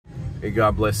Hey,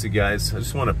 God bless you guys. I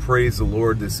just want to praise the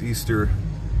Lord this Easter.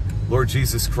 Lord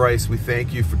Jesus Christ, we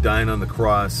thank you for dying on the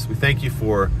cross. We thank you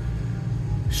for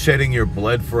shedding your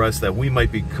blood for us that we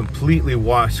might be completely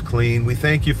washed clean. We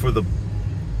thank you for the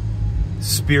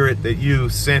Spirit that you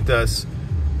sent us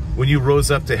when you rose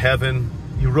up to heaven.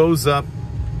 You rose up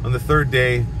on the third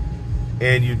day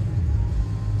and you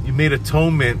made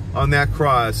atonement on that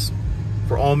cross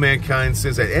for all mankind's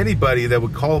sins, that anybody that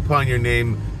would call upon your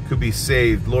name could be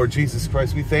saved. Lord Jesus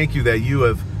Christ, we thank you that you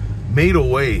have made a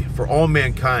way for all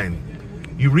mankind.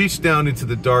 You reached down into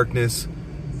the darkness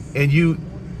and you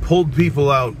pulled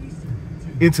people out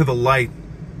into the light.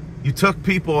 You took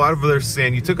people out of their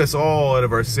sin. You took us all out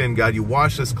of our sin, God. You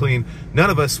washed us clean. None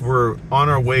of us were on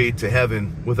our way to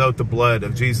heaven without the blood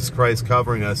of Jesus Christ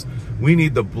covering us. We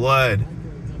need the blood.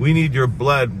 We need your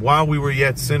blood. While we were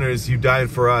yet sinners, you died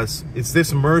for us. It's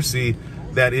this mercy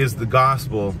that is the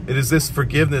gospel. It is this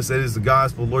forgiveness that is the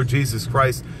gospel. Lord Jesus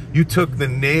Christ, you took the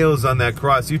nails on that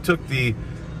cross. You took the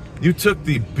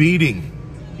beating.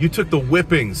 You took the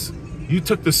whippings. You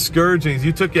took the scourgings.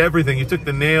 You took everything. You took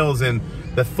the nails and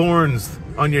the thorns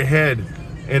on your head,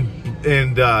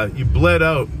 and you bled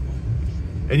out.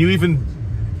 And you even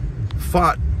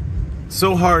fought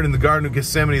so hard in the Garden of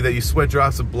Gethsemane that you sweat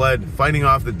drops of blood fighting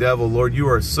off the devil. Lord, you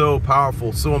are so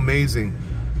powerful, so amazing,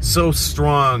 so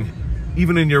strong,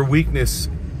 even in your weakness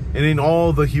and in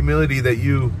all the humility that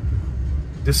you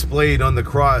displayed on the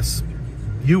cross.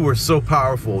 You were so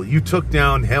powerful. You took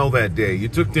down hell that day. You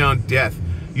took down death.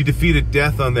 You defeated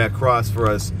death on that cross for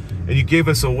us, and you gave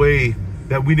us a way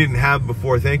that we didn't have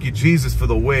before. Thank you, Jesus, for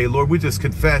the way. Lord, we just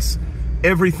confess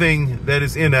everything that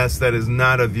is in us that is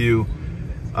not of you.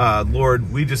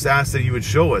 Lord, we just ask that you would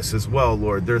show us as well,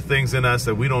 Lord. There are things in us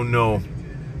that we don't know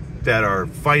that are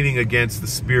fighting against the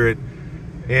Spirit,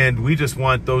 and we just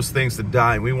want those things to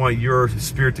die. We want your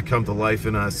Spirit to come to life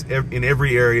in us, in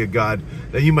every area, God,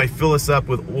 that you might fill us up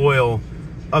with oil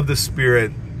of the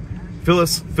Spirit. Fill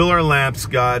our lamps,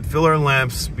 God. Fill our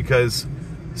lamps, because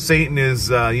Satan is,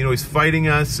 he's fighting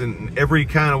us in every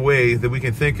kind of way that we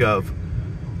can think of.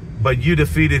 But you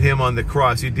defeated him on the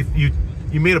cross.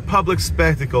 You made a public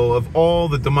spectacle of all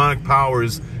the demonic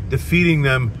powers, defeating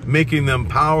them, making them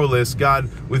powerless. God,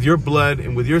 with your blood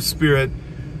and with your Spirit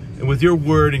and with your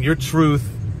word and your truth,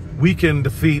 we can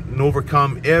defeat and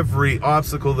overcome every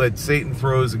obstacle that Satan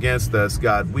throws against us,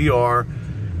 God. We are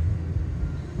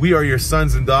your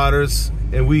sons and daughters,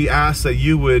 and we ask that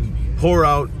you would pour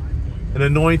out an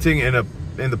anointing and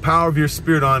the power of your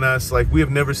Spirit on us like we have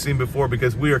never seen before,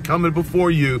 because we are coming before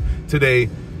you today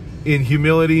in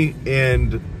humility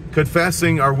and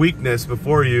confessing our weakness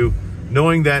before you,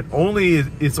 knowing that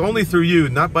it's only through you,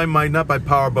 not by might, not by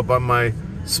power, but by my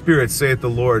Spirit, saith the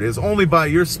Lord. It's only by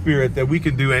your Spirit that we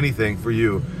can do anything for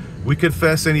you. We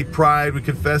confess any pride, we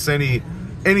confess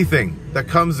anything that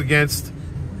comes against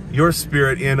your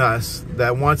Spirit in us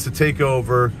that wants to take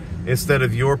over instead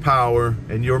of your power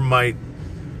and your might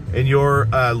and your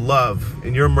love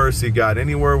and your mercy, God.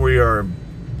 Anywhere we are,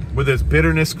 where there's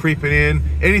bitterness creeping in,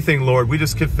 anything, Lord, we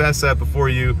just confess that before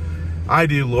you. I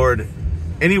do, Lord.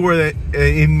 Anywhere that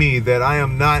in me that I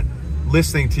am not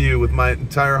listening to you with my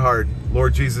entire heart,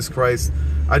 Lord Jesus Christ,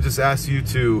 I just ask you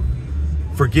to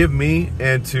forgive me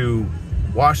and to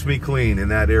wash me clean in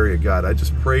that area, God. I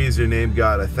just praise your name,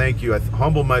 God. I thank you. I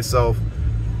humble myself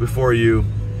before you,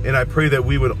 and I pray that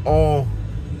we would all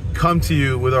come to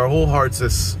you with our whole hearts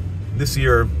this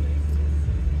year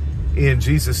in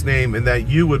Jesus' name, and that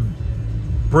you would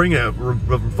bring a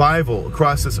revival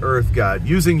across this earth, God,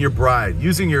 using your bride,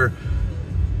 using your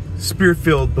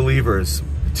Spirit-filled believers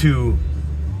to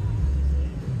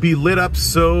be lit up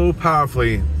so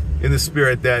powerfully in the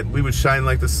Spirit that we would shine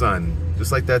like the sun,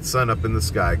 just like that sun up in the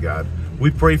sky, God.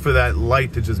 We pray for that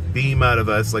light to just beam out of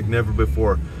us like never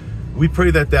before. We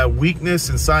pray that that weakness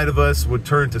inside of us would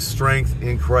turn to strength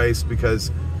in Christ,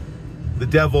 because the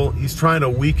devil, he's trying to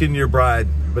weaken your bride.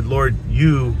 But Lord,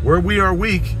 you, where we are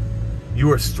weak,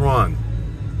 you are strong.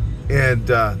 And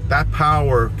that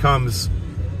power comes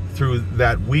through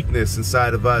that weakness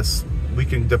inside of us. We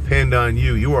can depend on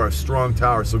you. You are a strong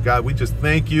tower. So God, we just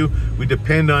thank you. We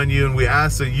depend on you, and we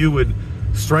ask that you would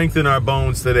strengthen our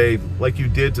bones today like you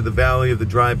did to the valley of the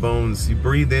dry bones. You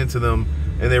breathed into them,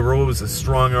 and they rose a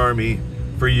strong army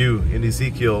for you in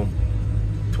Ezekiel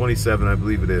 27, I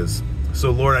believe it is.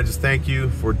 So Lord, I just thank you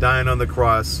for dying on the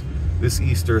cross this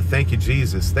Easter. Thank you,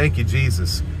 Jesus. Thank you,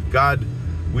 Jesus. God,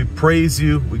 we praise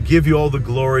you. We give you all the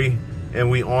glory, and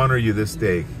we honor you this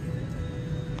day.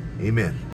 Amen.